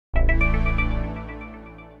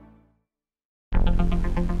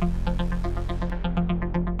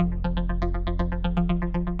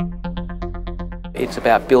It's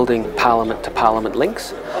about building parliament-to-parliament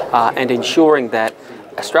links and ensuring that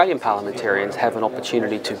Australian parliamentarians have an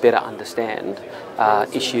opportunity to better understand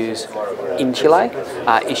issues in Chile,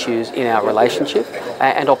 issues in our relationship,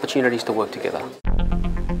 and opportunities to work together.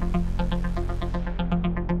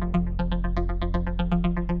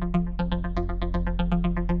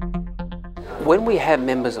 When we have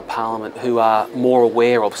members of parliament who are more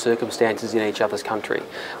aware of circumstances in each other's country,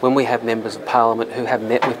 when we have members of parliament who have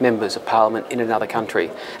met with members of parliament in another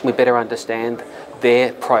country, we better understand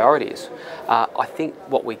their priorities. I think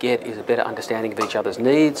what we get is a better understanding of each other's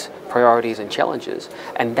needs, priorities and challenges,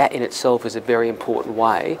 and that in itself is a very important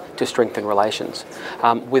way to strengthen relations.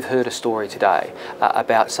 We've heard a story today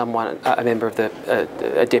about a member of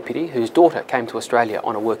a deputy whose daughter came to Australia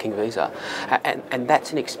on a working visa, and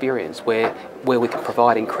that's an experience where we can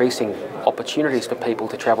provide increasing opportunities for people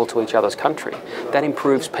to travel to each other's country. That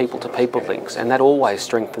improves people-to-people links, and that always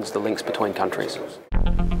strengthens the links between countries.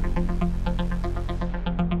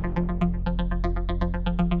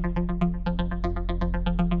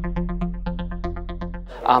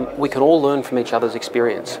 We can all learn from each other's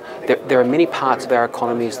experience. There are many parts of our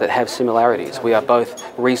economies that have similarities. We are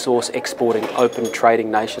both resource exporting, open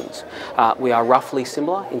trading nations. We are roughly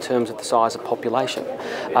similar in terms of the size of population,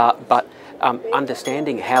 but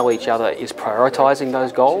understanding how each other is prioritising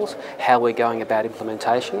those goals, how we're going about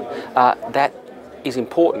implementation, that is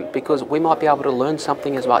important because we might be able to learn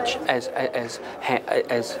something as much as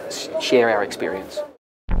share our experience.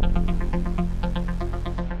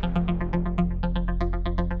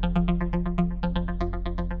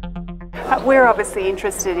 We're obviously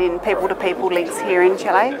interested in people-to-people links here in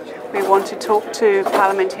Chile. We want to talk to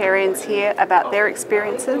parliamentarians here about their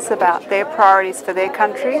experiences, about their priorities for their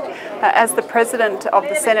country. As the President of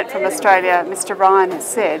the Senate from Australia, Mr. Ryan, has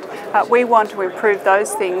said, we want to improve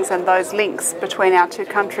those things and those links between our two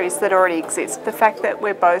countries that already exist. The fact that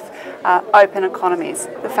we're both open economies,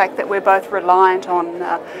 the fact that we're both reliant on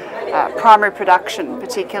primary production,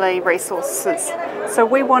 particularly resources. So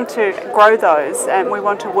we want to grow those, and we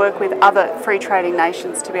want to work with other free trading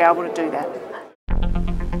nations to be able to do that.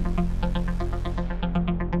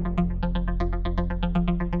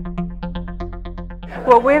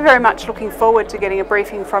 Well, we're very much looking forward to getting a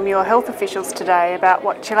briefing from your health officials today about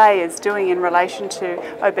what Chile is doing in relation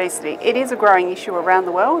to obesity. It is a growing issue around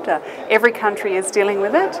the world. Every country is dealing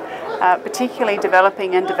with it, particularly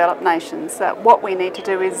developing and developed nations. What we need to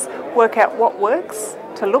do is work out what works,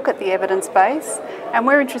 to look at the evidence base, and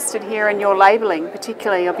we're interested here in your labelling,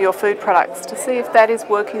 particularly of your food products, to see if that is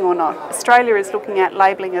working or not. Australia is looking at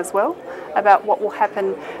labelling as well, about what will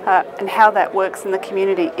happen and how that works in the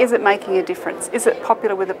community. Is it making a difference? Is it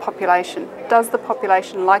popular with the population? Does the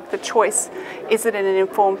population like the choice? Is it an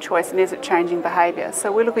informed choice, and is it changing behaviour?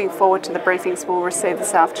 So we're looking forward to the briefings we'll receive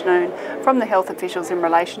this afternoon from the health officials in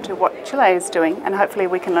relation to what Chile is doing, and hopefully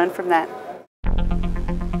we can learn from that.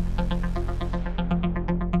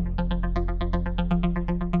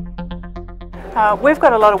 We've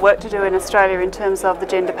got a lot of work to do in Australia in terms of the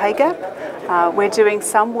gender pay gap. We're doing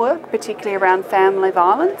some work, particularly around family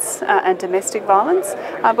violence and domestic violence,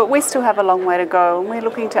 but we still have a long way to go, and we're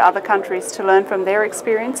looking to other countries to learn from their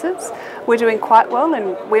experiences. We're doing quite well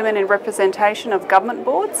in women in representation of government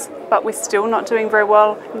boards, but we're still not doing very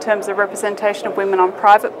well in terms of representation of women on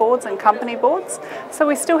private boards and company boards. So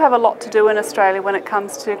we still have a lot to do in Australia when it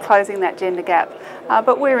comes to closing that gender gap.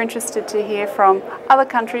 But we're interested to hear from other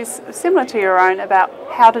countries similar to your own about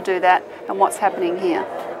how to do that and what's happening here.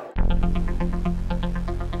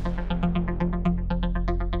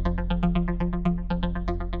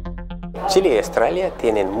 Chile y Australia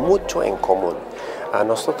tienen mucho en común.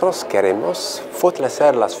 Nosotros queremos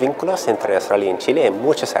fortalecer los vínculos entre Australia y Chile en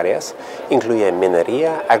muchas áreas, incluye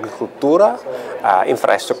minería, agricultura,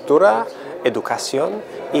 infraestructura, educación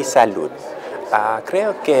y salud.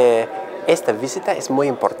 Creo que esta visita es muy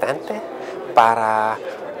importante para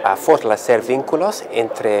fortalecer vínculos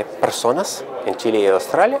entre personas en Chile y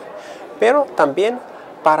Australia, pero también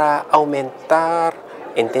para aumentar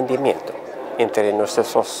entendimiento entre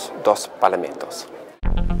nuestros dos parlamentos.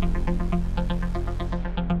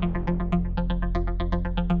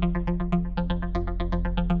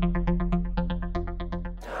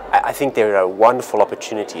 I think there are wonderful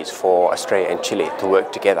opportunities for Australia and Chile to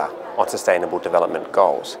work together on sustainable development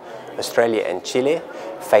goals. Australia and Chile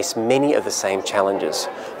face many of the same challenges,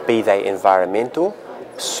 be they environmental,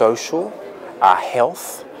 social,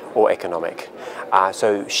 health, or economic.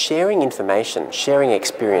 So sharing information, sharing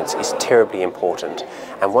experience is terribly important.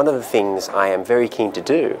 And one of the things I am very keen to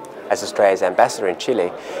do as Australia's ambassador in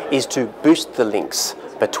Chile is to boost the links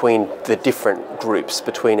between the different groups,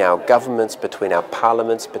 between our governments, between our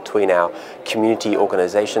parliaments, between our community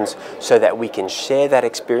organisations, so that we can share that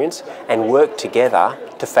experience and work together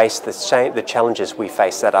to face the challenges we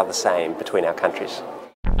face that are the same between our countries.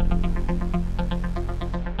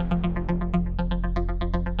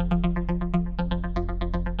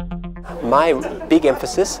 My big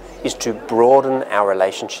emphasis is to broaden our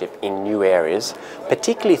relationship in new areas,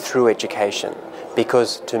 particularly through education,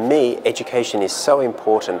 because to me education is so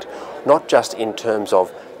important, not just in terms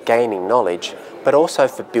of gaining knowledge, but also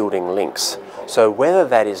for building links. So whether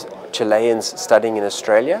that is Chileans studying in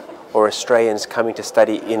Australia, or Australians coming to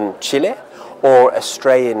study in Chile, or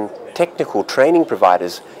Australian technical training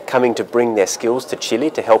providers coming to bring their skills to Chile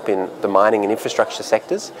to help in the mining and infrastructure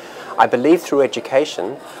sectors, I believe through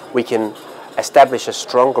education we can establish a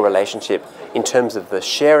stronger relationship in terms of the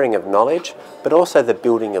sharing of knowledge, but also the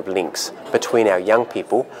building of links between our young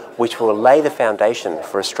people, which will lay the foundation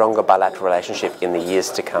for a stronger bilateral relationship in the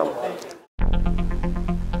years to come.